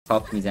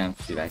تاپ میزنم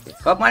تو صورتت.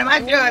 خب مال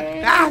من شد.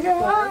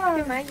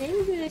 من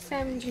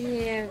نمیدونستم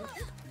اینجوریه.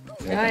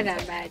 دارم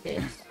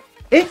بعدش.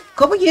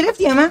 کاپو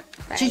گرفتی همه؟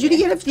 چجوری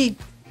گرفتی؟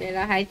 به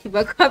راحتی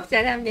با کاپ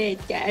زدم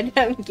نهت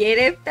کردم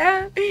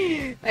گرفتم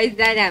و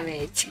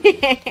زدمت.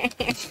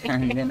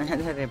 خنده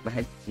نداره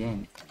بچه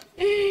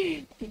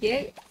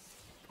دیگه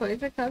پولیس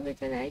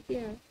کاپتو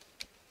نگیرم.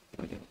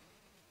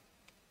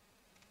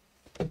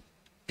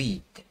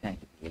 بیت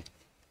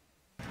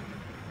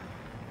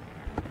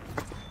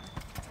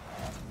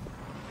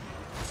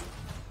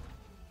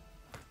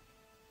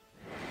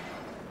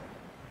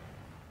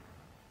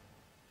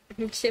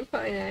میشه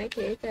پایینه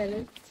که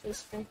داره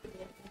سشتن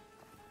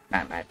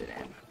من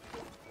بردارم.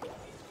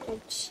 خب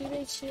چی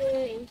به چیه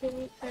این که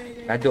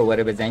میپرنه بعد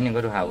دوباره بزنی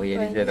نگاه رو هوایی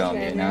ریزه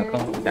رامه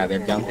نکن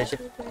دبل جامپ بشه.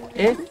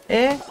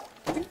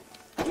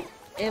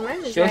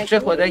 شکر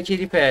خدا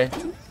کریپر،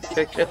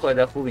 شکر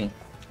خدا خوبی.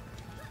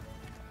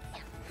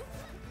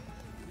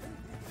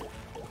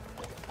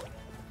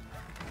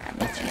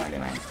 همه چی مال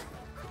من.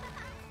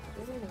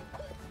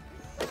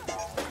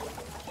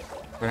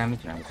 خودم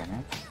میتونم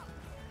بزنم.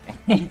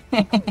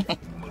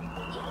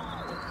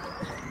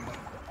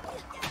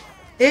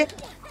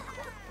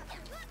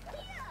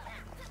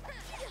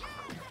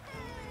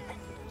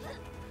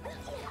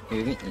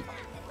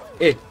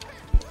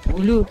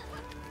 بلو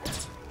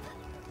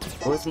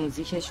باز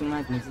موزیکش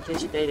اومد،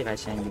 موزیکش خیلی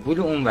قشنگه.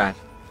 بلو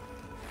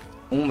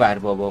اونور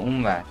بابا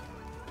اونور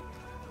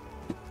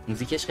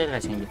موزیکش خیلی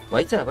قشنگه.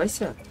 وایسا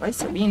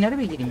بیا اینا رو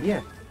بگیریم.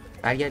 بیا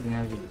برگرد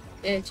اینا رو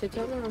بگیریم.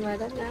 چطور من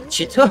اومدم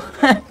نمیشه؟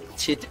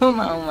 چطور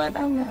من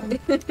اومدم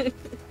نمیشه؟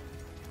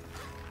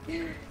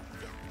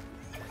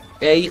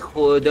 ای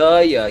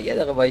خدایا یه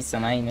دقیقه وایسا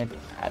من اینو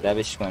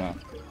ادبش کنم.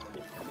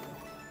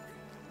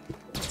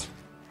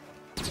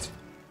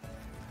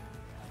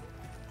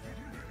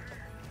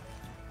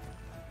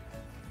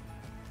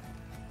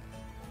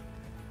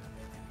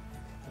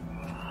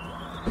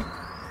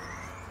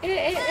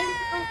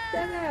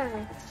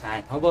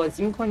 تنها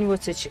بازی میکنی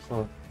واسه چی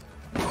خب؟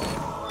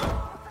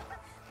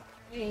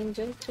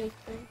 اینجا چک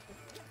کنم.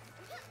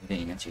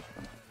 اینا چک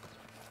کنم.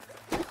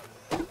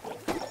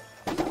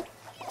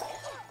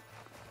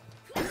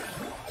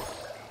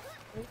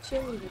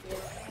 چه میگیری؟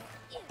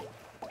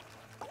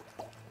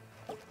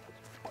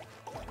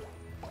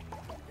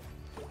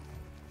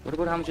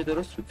 برو همونجا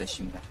درست بود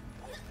داشتی میرم.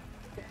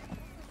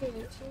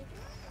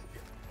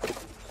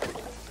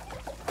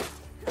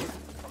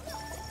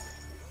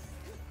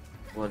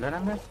 بالا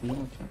هم رفتی؟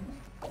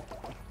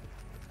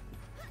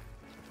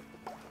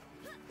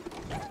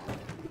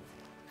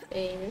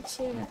 اینه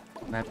چیه؟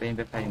 من به این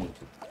بپریم این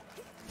تو.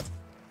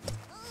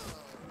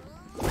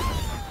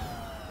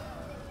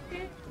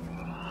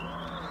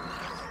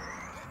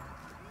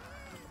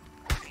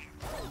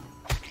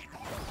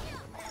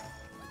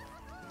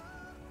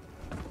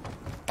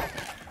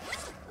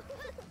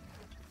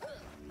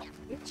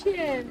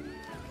 چیه؟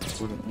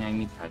 برو این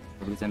میپرد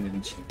برو بزن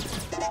ببین چی.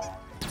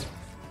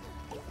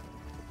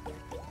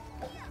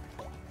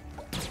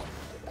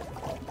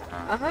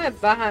 آها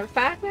با هم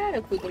فرق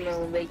نداره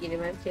کدوممون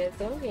بگیریم هم که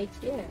دوم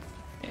یکیه.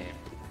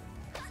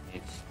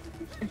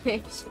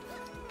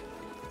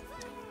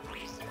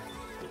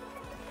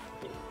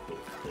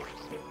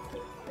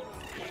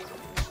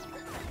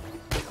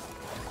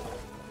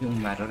 اون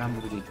مرا رو هم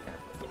برو دیگه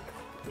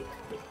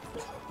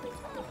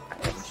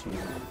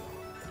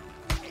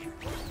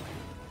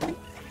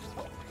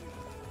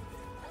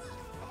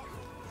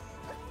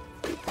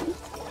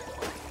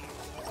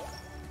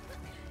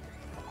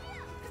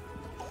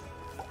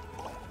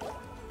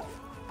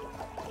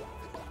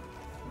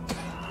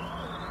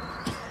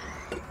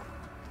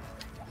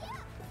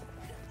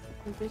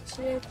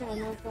چیه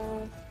تنها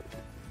با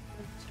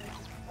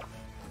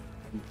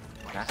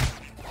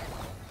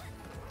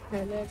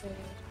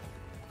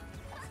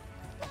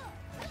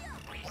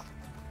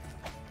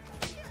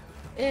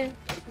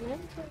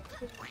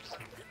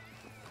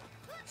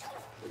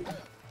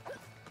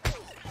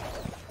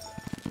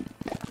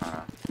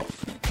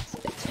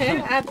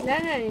چرا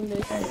ابله نریم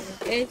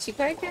بسیم؟ چی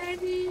کار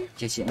کردی؟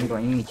 کشی این با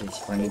این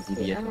میکشی کنی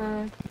دیگه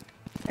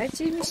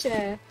چی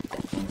میشه؟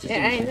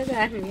 اینو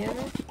در میاد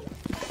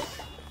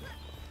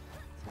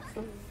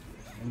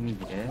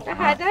میگیره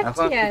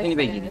هدف چی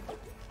هست؟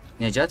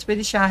 نجات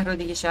بدی شهر رو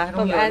دیگه. شهر رو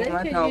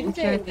الان نابود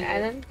کردی.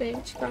 الان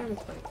داریم چی کار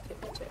میکنیم؟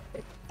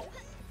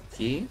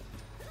 چی؟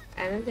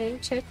 الان داریم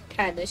چه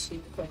تلاشی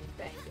میکنیم؟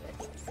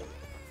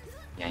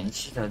 یعنی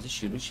چی تازه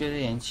شروع شده؟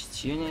 یعنی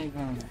چی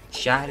نمیدونم.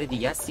 شهر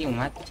دیگه هستی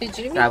اومد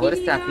چجوری سوار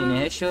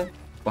سفینه شد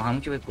با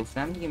همون که بهت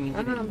گفتم دیگه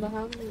میگیری. با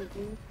هم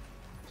میگیری.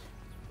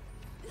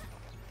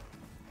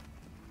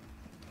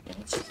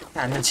 یعنی چی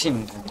تلاشی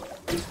میکنی؟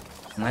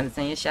 اومد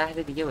اصلا یه شهر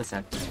دیگه با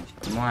سفینه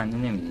شد. ما هنوز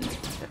نمیدونیم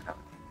چه خبر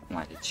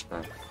اومده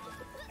چیکار.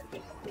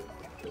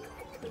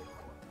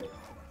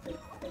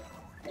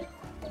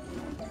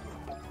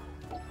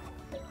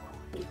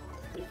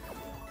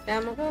 در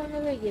موقع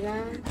اونو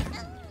بگیرم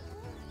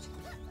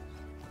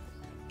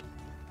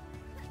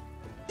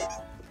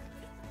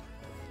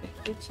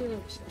چی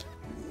نمیشه؟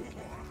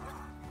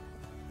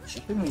 چی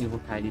که میگه با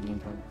پرید این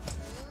کنی؟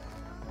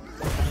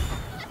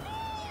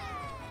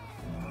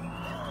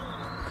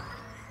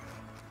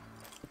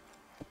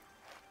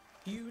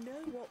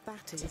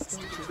 bat is,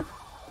 don't you?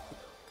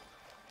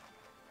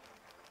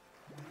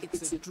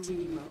 It's a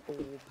dreamer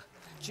orb,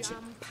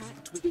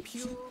 jam-packed with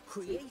pure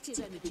creative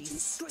energy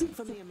straight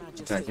from the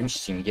imagination.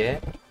 چی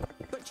میگه؟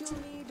 But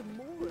you'll need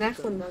more of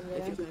them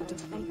if you're going to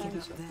make it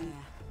up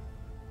there.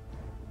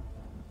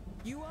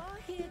 You are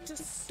here to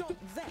stop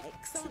Vex,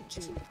 aren't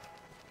you?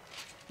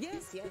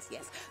 Yes, yes,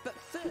 yes. But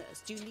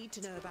first you need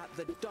to know about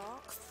the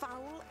dark,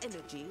 foul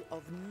energy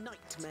of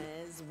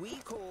nightmares we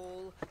call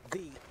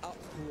the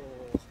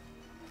Uproar.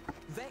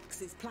 Vex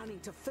is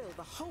planning to fill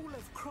the whole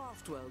of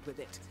Craftworld with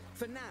it.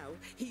 For now,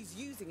 he's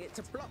using it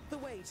to block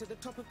the way to the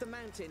top of the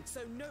mountain so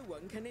no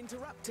one can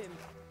interrupt him.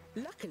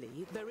 Luckily,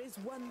 there is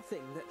one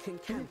thing that can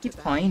counter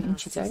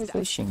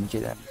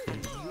that.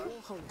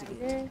 You're holding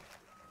it.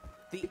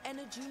 The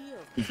energy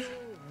of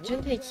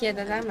pure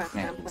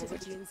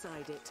positivity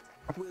inside it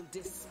will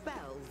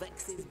dispel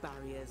Vex's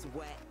barriers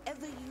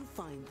wherever you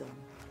find them.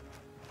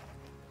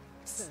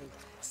 So,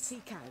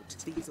 seek out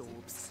these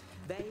orbs.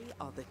 They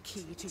are the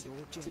key to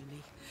your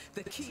journey,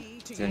 the key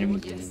to your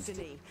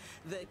destiny,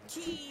 the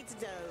key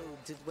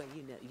to well,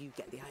 you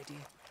get the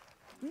idea.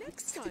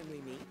 Next time we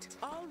meet,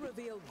 I'll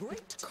reveal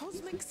great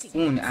cosmic secrets.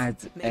 اون از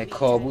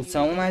کابوس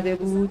اومده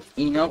بود،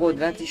 اینا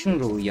قدرتشون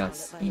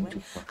رویاست این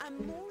توپا. And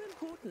more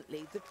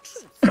importantly, the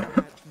truth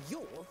about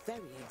your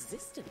very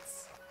existence.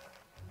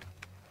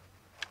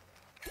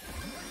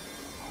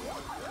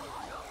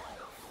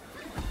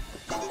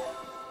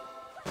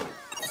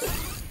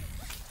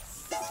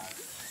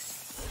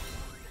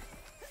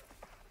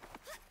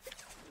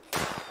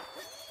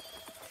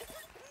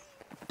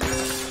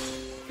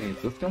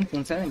 گفتم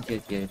 500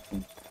 امتیاز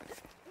گرفتیم.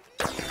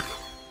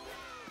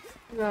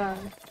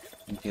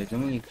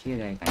 امتیازمون یکیه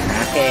دقیقا.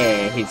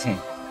 نخیر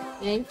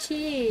این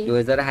چی؟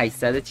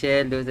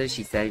 2840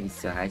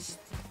 2628.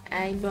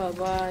 ای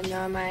بابا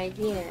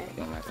نامردیه.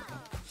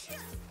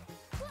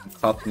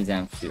 کاپ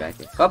میزنم تو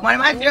صورتت. کاپ مال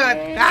من شد.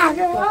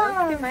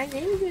 من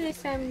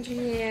نمیدونستم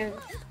اینجوریه.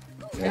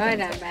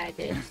 دارم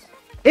بعدش.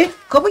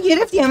 کاپو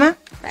گرفتی همه؟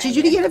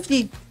 چجوری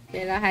گرفتی؟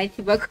 به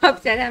راحتی با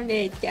کاپ زدم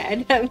نهت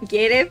کردم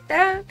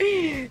گرفتم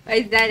و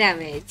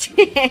زدمت.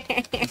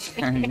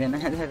 خنده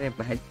نداره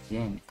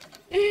بچه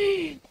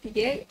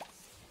دیگه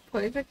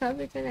پولیس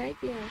کاپتو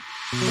ندیم.